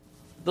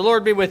The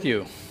Lord be with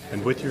you.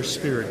 And with your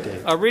spirit,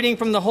 Dave. A reading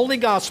from the Holy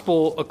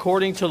Gospel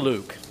according to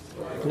Luke.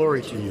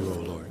 Glory to you, O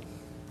Lord.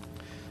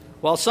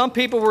 While some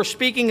people were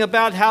speaking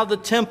about how the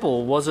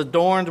temple was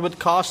adorned with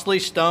costly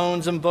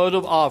stones and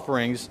votive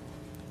offerings,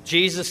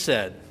 Jesus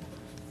said,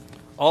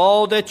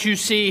 "All that you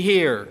see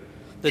here,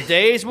 the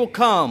days will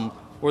come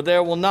where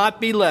there will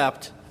not be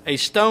left a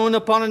stone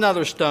upon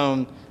another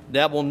stone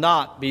that will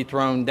not be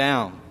thrown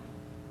down."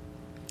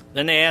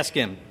 Then they asked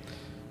him,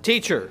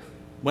 "Teacher,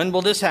 when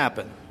will this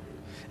happen?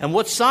 And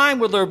what sign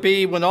will there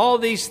be when all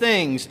these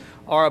things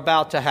are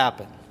about to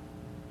happen?"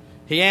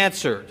 He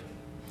answered,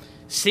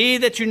 "See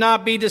that you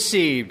not be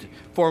deceived,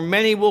 for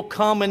many will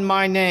come in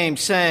my name,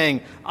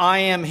 saying, 'I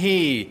am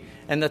he,'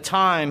 and the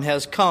time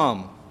has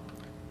come.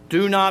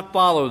 Do not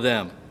follow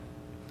them.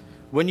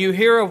 When you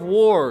hear of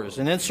wars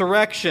and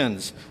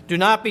insurrections, do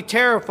not be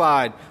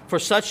terrified, for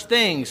such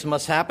things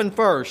must happen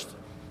first,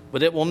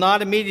 but it will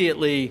not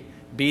immediately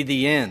be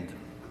the end."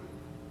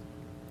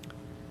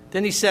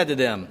 Then he said to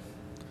them,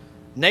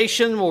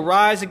 "Nation will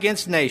rise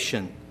against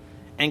nation,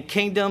 and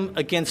kingdom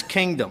against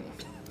kingdom.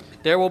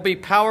 There will be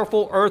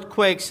powerful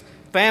earthquakes,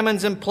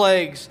 famines, and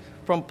plagues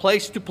from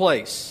place to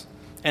place,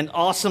 and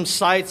awesome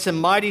sights and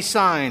mighty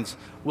signs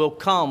will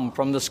come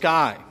from the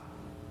sky.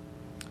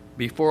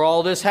 Before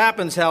all this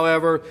happens,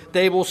 however,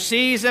 they will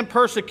seize and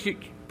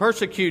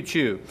persecute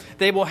you.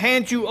 They will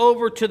hand you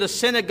over to the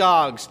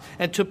synagogues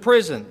and to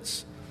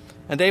prisons,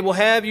 and they will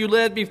have you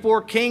led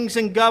before kings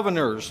and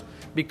governors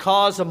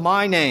because of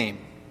my name.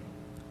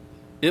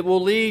 It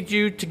will lead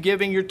you to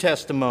giving your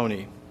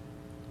testimony.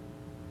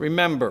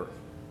 Remember,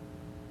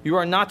 you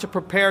are not to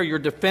prepare your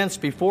defense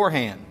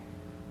beforehand,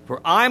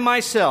 for I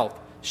myself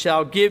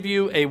shall give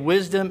you a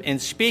wisdom in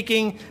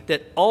speaking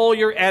that all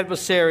your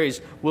adversaries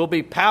will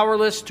be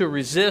powerless to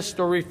resist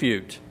or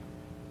refute.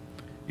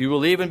 You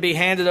will even be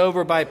handed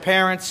over by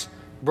parents,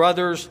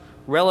 brothers,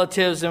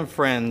 relatives, and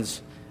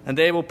friends, and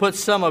they will put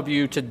some of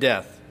you to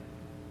death.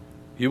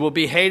 You will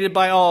be hated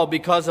by all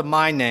because of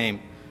my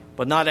name,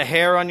 but not a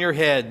hair on your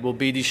head will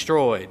be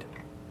destroyed.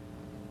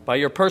 By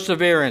your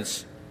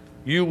perseverance,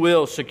 you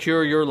will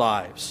secure your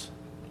lives."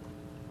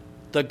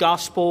 The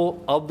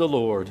Gospel of the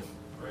Lord.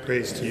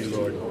 Praise to you,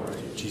 Lord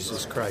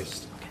Jesus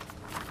Christ.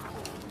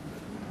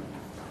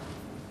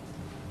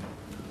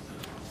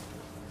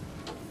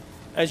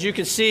 As you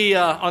can see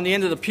on the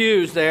end of the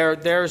pews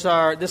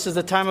this is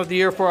the time of the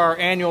year for our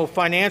annual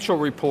financial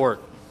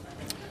report.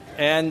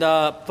 And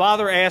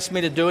Father asked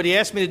me to do it. He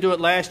asked me to do it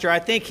last year. I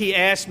think he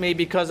asked me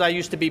because I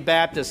used to be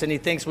Baptist, and he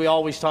thinks we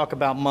always talk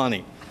about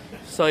money.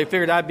 So he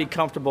figured I'd be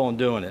comfortable in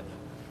doing it.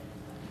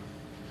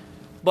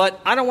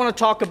 But I don't want to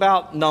talk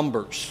about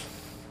numbers.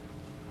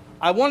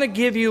 I want to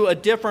give you a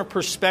different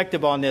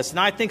perspective on this, and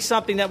I think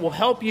something that will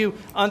help you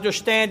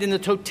understand in the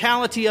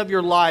totality of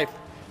your life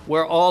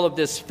where all of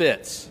this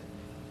fits.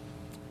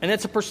 And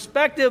it's a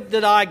perspective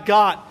that I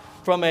got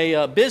from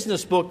a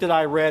business book that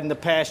I read in the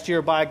past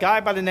year by a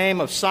guy by the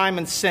name of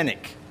Simon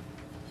Sinek.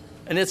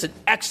 And it's an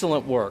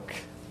excellent work.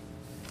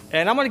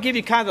 And I'm going to give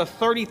you kind of a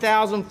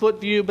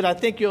 30,000-foot view, but I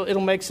think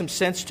it'll make some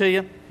sense to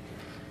you.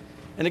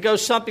 And it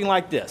goes something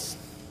like this.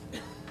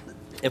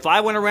 If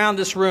I went around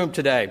this room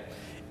today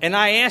and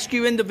I ask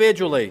you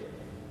individually,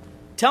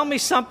 tell me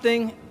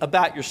something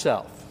about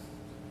yourself,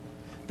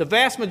 the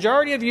vast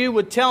majority of you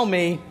would tell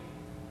me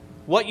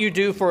what you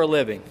do for a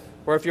living,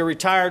 or if you're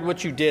retired,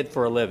 what you did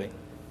for a living.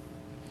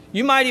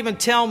 You might even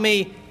tell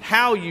me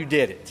how you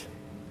did it.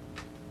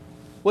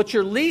 What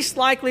you're least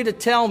likely to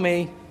tell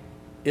me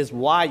is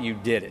why you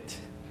did it.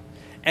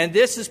 And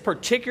this is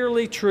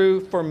particularly true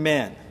for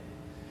men.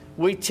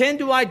 We tend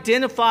to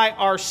identify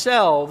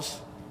ourselves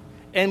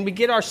and we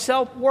get our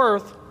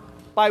self-worth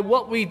by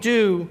what we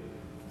do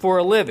for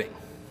a living.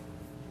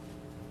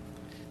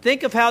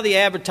 Think of how the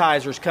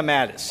advertisers come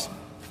at us.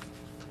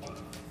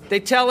 They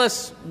tell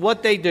us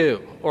what they do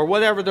or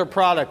whatever their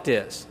product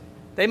is.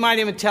 They might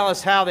even tell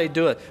us how they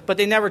do it, but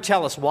they never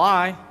tell us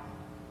why.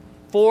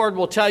 Ford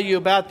will tell you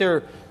about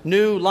their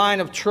new line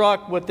of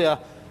truck with the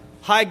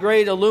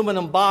high-grade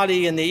aluminum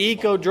body and the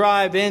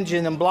eco-drive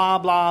engine and blah,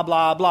 blah,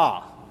 blah,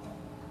 blah.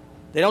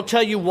 They don't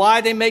tell you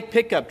why they make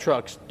pickup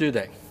trucks, do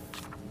they?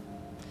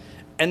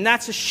 And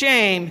that's a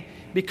shame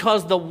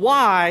because the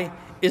why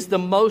is the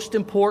most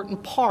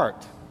important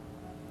part.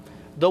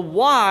 The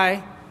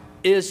why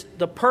is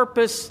the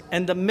purpose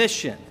and the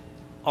mission.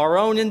 Our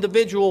own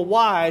individual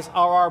whys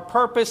are our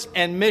purpose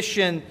and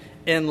mission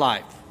in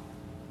life.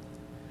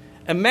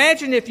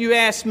 Imagine if you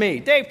asked me,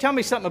 "Dave, tell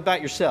me something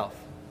about yourself."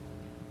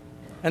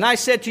 And I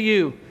said to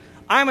you,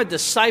 "I'm a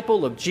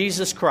disciple of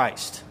Jesus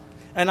Christ,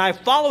 and I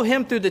follow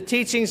him through the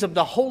teachings of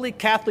the Holy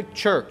Catholic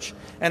Church,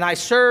 and I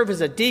serve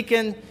as a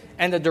deacon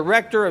and the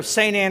director of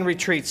St. Anne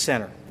Retreat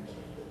Center."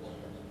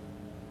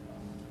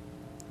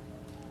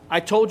 I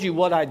told you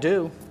what I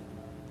do.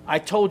 I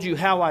told you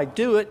how I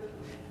do it.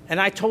 And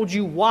I told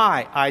you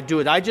why I do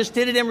it. I just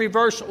did it in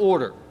reverse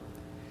order.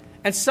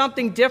 And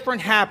something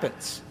different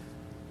happens.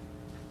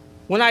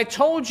 When I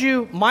told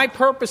you my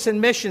purpose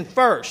and mission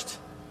first,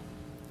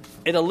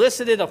 it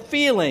elicited a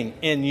feeling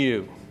in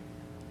you.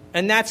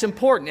 And that's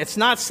important. It's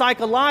not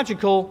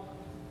psychological,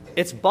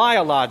 it's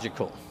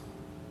biological.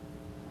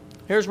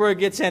 Here's where it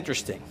gets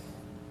interesting.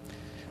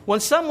 When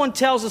someone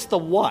tells us the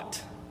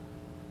what,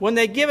 when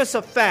they give us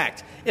a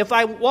fact, if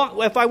I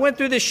went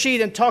through this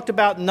sheet and talked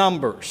about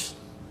numbers,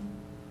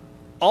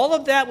 all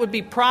of that would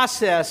be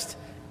processed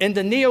in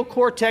the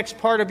neocortex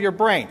part of your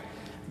brain.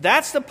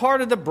 That's the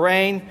part of the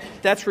brain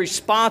that's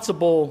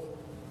responsible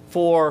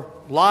for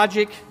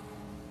logic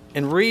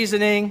and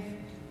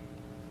reasoning,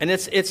 and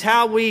it's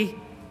how we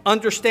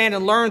understand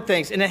and learn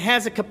things, and it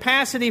has a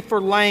capacity for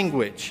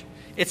language.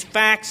 It's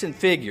facts and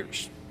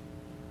figures.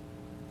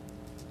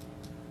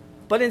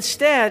 But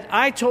instead,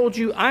 I told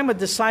you I'm a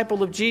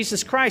disciple of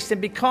Jesus Christ, and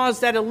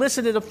because that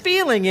elicited a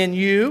feeling in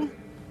you,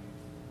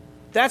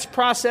 that's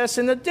processed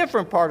in a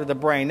different part of the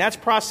brain. That's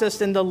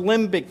processed in the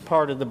limbic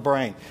part of the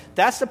brain.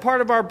 That's the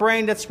part of our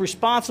brain that's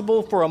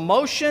responsible for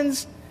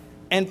emotions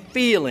and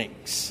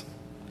feelings.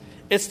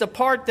 It's the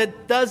part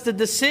that does the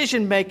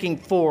decision-making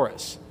for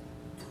us.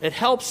 It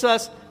helps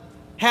us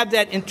have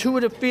that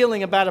intuitive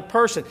feeling about a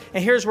person.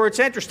 And here's where it's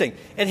interesting.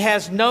 It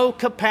has no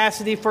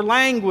capacity for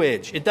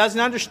language. It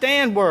doesn't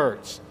understand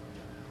words.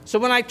 So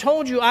when I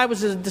told you I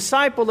was a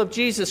disciple of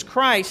Jesus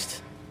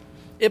Christ,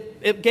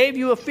 it gave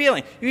you a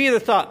feeling. You either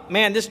thought,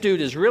 man, this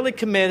dude is really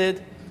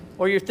committed,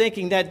 or you're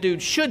thinking that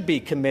dude should be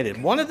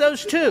committed. One of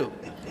those two.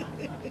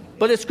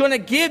 But it's going to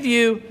give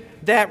you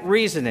that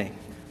reasoning.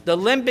 The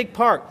limbic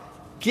part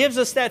gives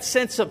us that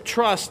sense of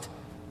trust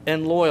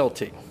and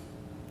loyalty.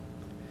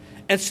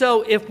 And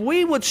so if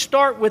we would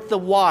start with the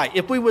why,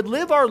 if we would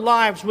live our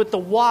lives with the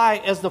why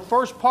as the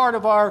first part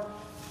of our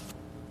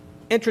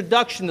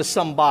introduction to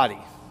somebody,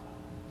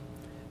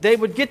 they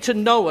would get to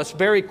know us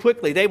very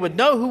quickly. They would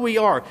know who we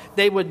are.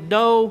 They would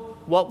know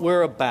what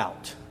we're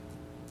about.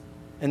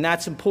 And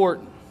that's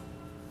important.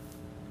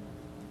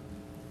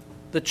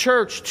 The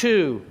church,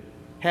 too,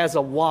 has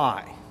a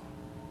why.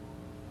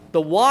 The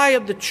why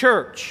of the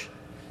church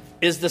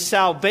is the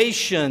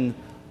salvation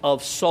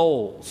of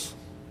souls.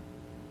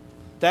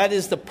 That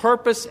is the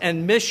purpose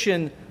and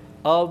mission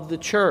of the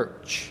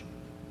church.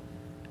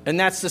 And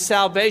that's the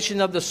salvation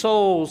of the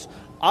souls,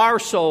 our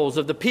souls,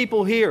 of the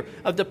people here,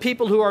 of the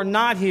people who are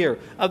not here,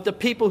 of the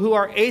people who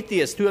are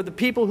atheists, of the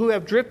people who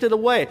have drifted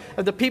away,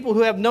 of the people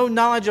who have no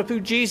knowledge of who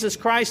Jesus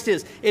Christ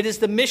is. It is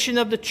the mission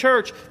of the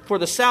church for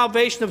the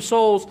salvation of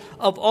souls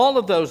of all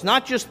of those,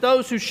 not just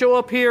those who show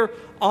up here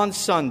on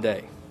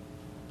Sunday.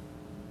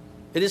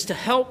 It is to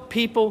help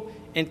people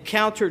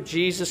encounter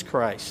Jesus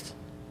Christ.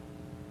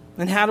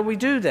 And how do we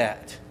do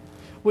that?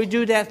 We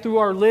do that through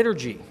our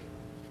liturgy.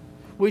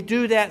 We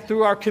do that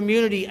through our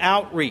community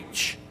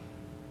outreach.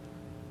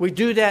 We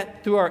do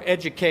that through our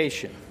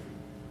education.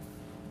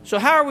 So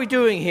how are we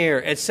doing here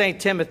at St.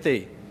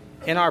 Timothy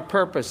in our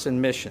purpose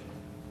and mission?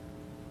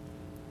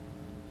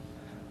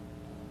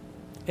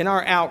 In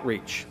our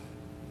outreach,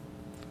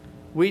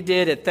 we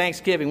did at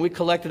Thanksgiving, we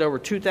collected over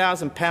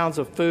 2,000 pounds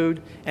of food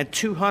and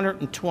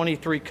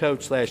 223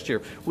 coats last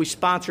year. We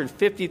sponsored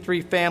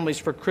 53 families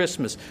for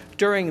Christmas.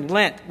 During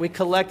Lent, we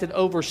collected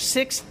over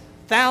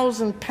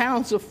 6,000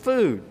 pounds of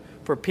food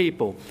for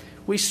people.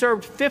 We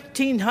served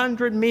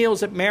 1,500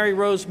 meals at Mary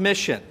Rose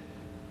Mission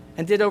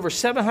and did over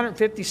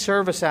 750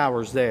 service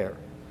hours there.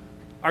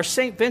 Our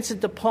St.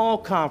 Vincent de Paul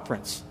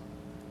Conference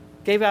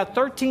gave out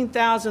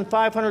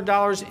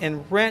 $13,500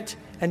 in rent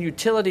and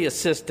utility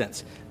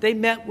assistance. They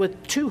met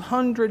with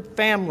 200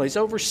 families,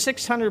 over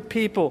 600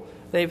 people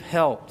they've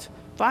helped,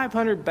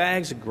 500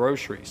 bags of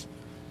groceries.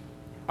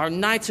 Our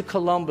Knights of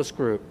Columbus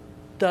group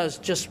does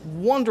just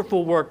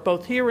wonderful work,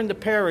 both here in the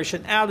parish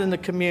and out in the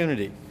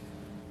community.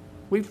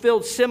 We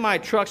filled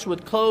semi-trucks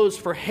with clothes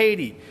for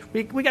Haiti.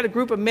 We got a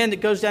group of men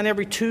that goes down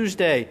every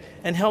Tuesday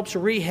and helps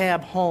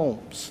rehab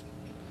homes.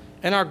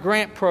 And our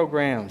grant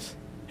programs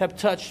have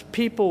touched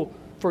people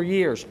for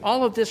years.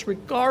 All of this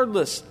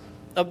regardless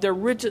of their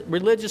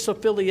religious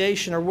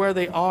affiliation or where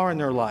they are in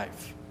their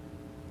life.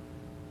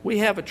 We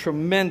have a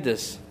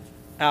tremendous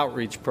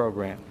outreach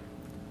program.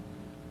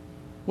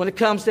 When it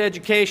comes to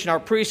education, our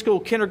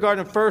preschool,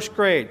 kindergarten, and first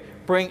grade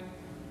bring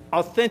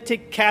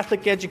authentic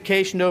Catholic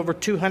education to over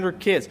 200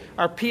 kids.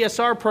 Our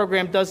PSR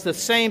program does the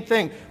same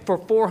thing for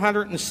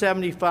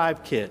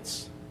 475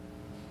 kids.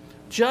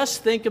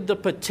 Just think of the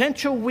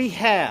potential we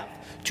have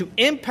to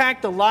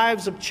impact the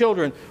lives of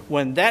children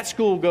when that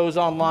school goes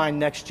online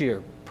next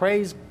year.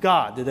 Praise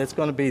God that it's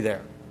going to be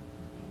there.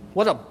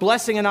 What a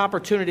blessing and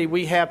opportunity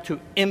we have to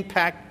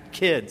impact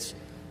kids.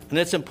 And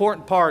it's an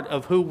important part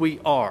of who we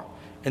are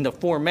in the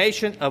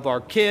formation of our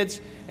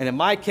kids, and in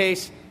my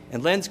case,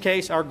 in Lynn's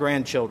case, our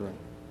grandchildren.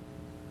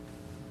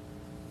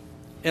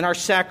 In our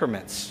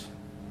sacraments,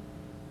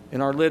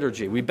 in our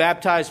liturgy, we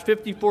baptized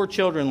 54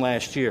 children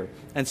last year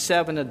and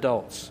 7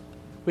 adults.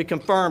 We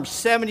confirmed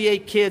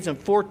 78 kids and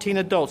 14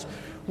 adults.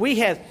 We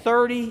had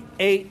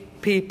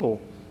 38 people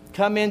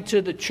come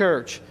into the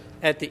church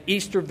at the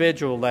Easter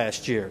Vigil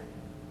last year.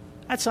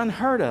 That's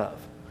unheard of.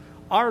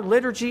 Our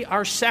liturgy,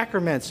 our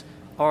sacraments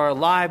are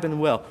alive and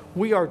well.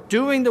 We are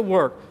doing the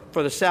work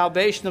for the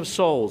salvation of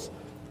souls,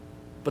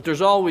 but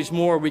there's always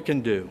more we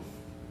can do.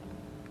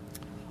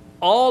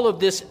 All of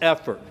this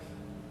effort,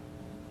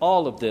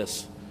 all of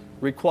this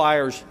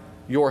requires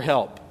your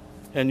help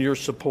and your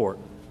support.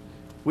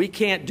 We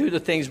can't do the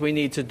things we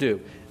need to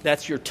do.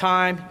 That's your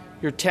time,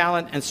 your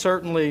talent, and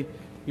certainly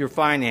your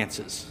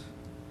finances.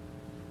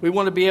 We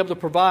want to be able to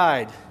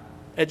provide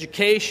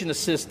education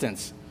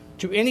assistance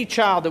to any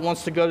child that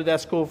wants to go to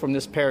that school from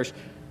this parish,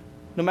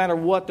 no matter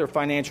what their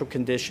financial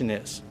condition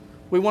is.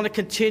 We want to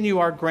continue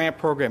our grant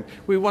program.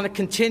 We want to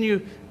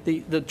continue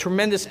the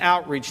tremendous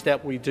outreach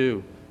that we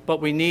do,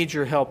 but we need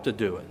your help to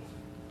do it.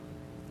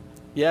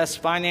 Yes,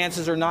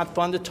 finances are not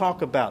fun to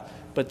talk about,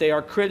 but they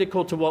are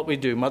critical to what we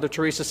do. Mother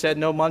Teresa said,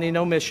 no money,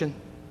 no mission.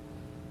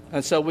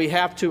 And so we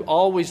have to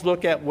always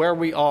look at where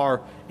we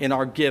are in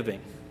our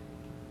giving.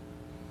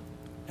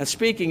 And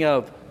speaking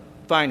of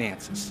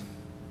finances,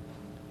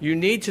 you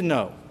need to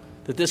know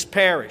that this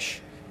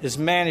parish is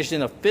managed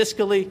in a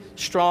fiscally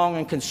strong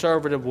and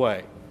conservative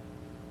way.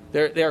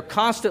 They're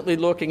constantly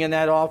looking in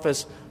that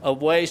office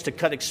of ways to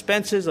cut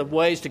expenses, of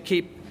ways to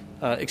keep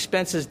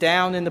expenses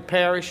down in the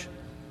parish.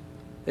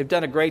 They've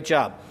done a great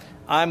job.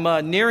 I'm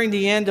nearing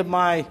the end of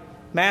my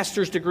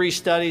master's degree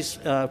studies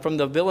from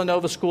the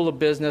Villanova School of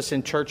Business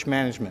in Church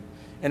Management.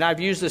 And I've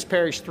used this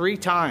parish 3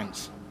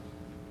 times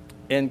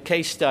in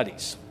case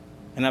studies.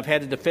 And I've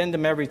had to defend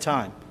them every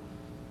time.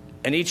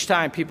 And each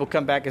time people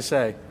come back and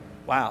say,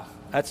 wow,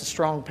 that's a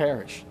strong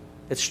parish.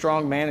 It's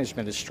strong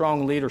management. It's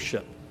strong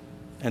leadership.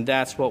 And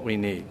that's what we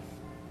need.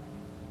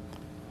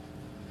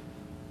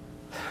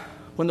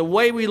 When the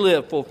way we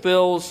live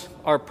fulfills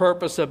our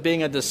purpose of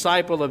being a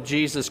disciple of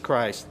Jesus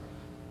Christ,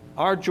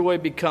 our joy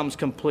becomes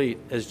complete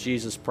as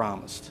Jesus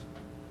promised.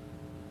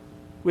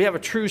 We have a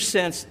true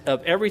sense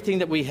of everything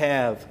that we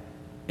have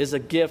is a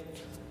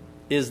gift,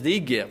 is the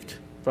gift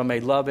from a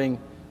loving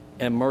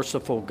and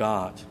merciful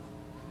God.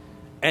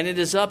 And it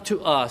is up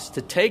to us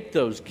to take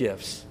those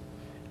gifts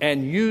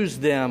and use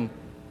them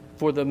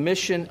for the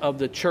mission of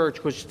the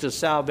church, which is the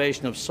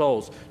salvation of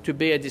souls. To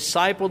be a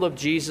disciple of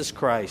Jesus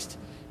Christ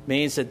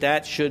means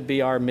that should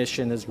be our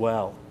mission as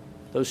well.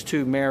 Those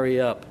two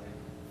marry up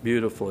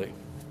beautifully.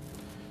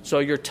 So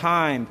your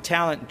time,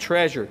 talent, and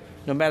treasure,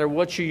 no matter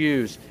what you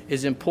use,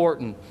 is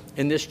important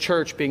in this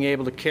church being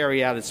able to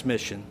carry out its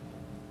mission.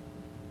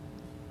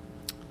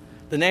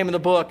 The name of the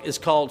book is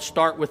called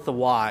Start with the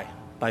Why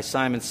by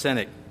Simon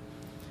Sinek.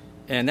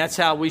 And that's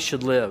how we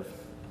should live.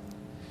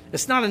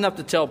 It's not enough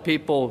to tell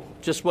people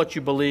just what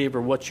you believe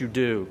or what you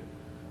do.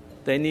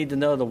 They need to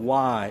know the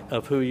why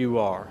of who you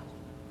are.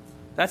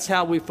 That's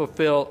how we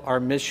fulfill our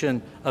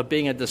mission of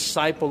being a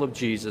disciple of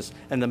Jesus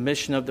and the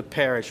mission of the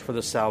parish for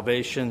the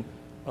salvation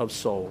of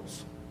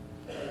souls.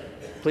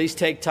 Please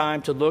take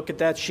time to look at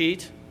that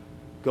sheet,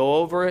 go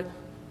over it,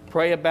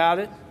 pray about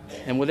it,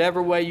 and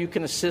whatever way you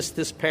can assist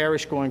this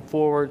parish going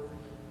forward,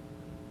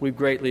 we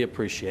greatly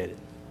appreciate it.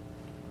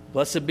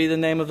 Blessed be the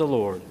name of the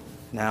Lord,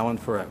 now and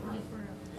forever.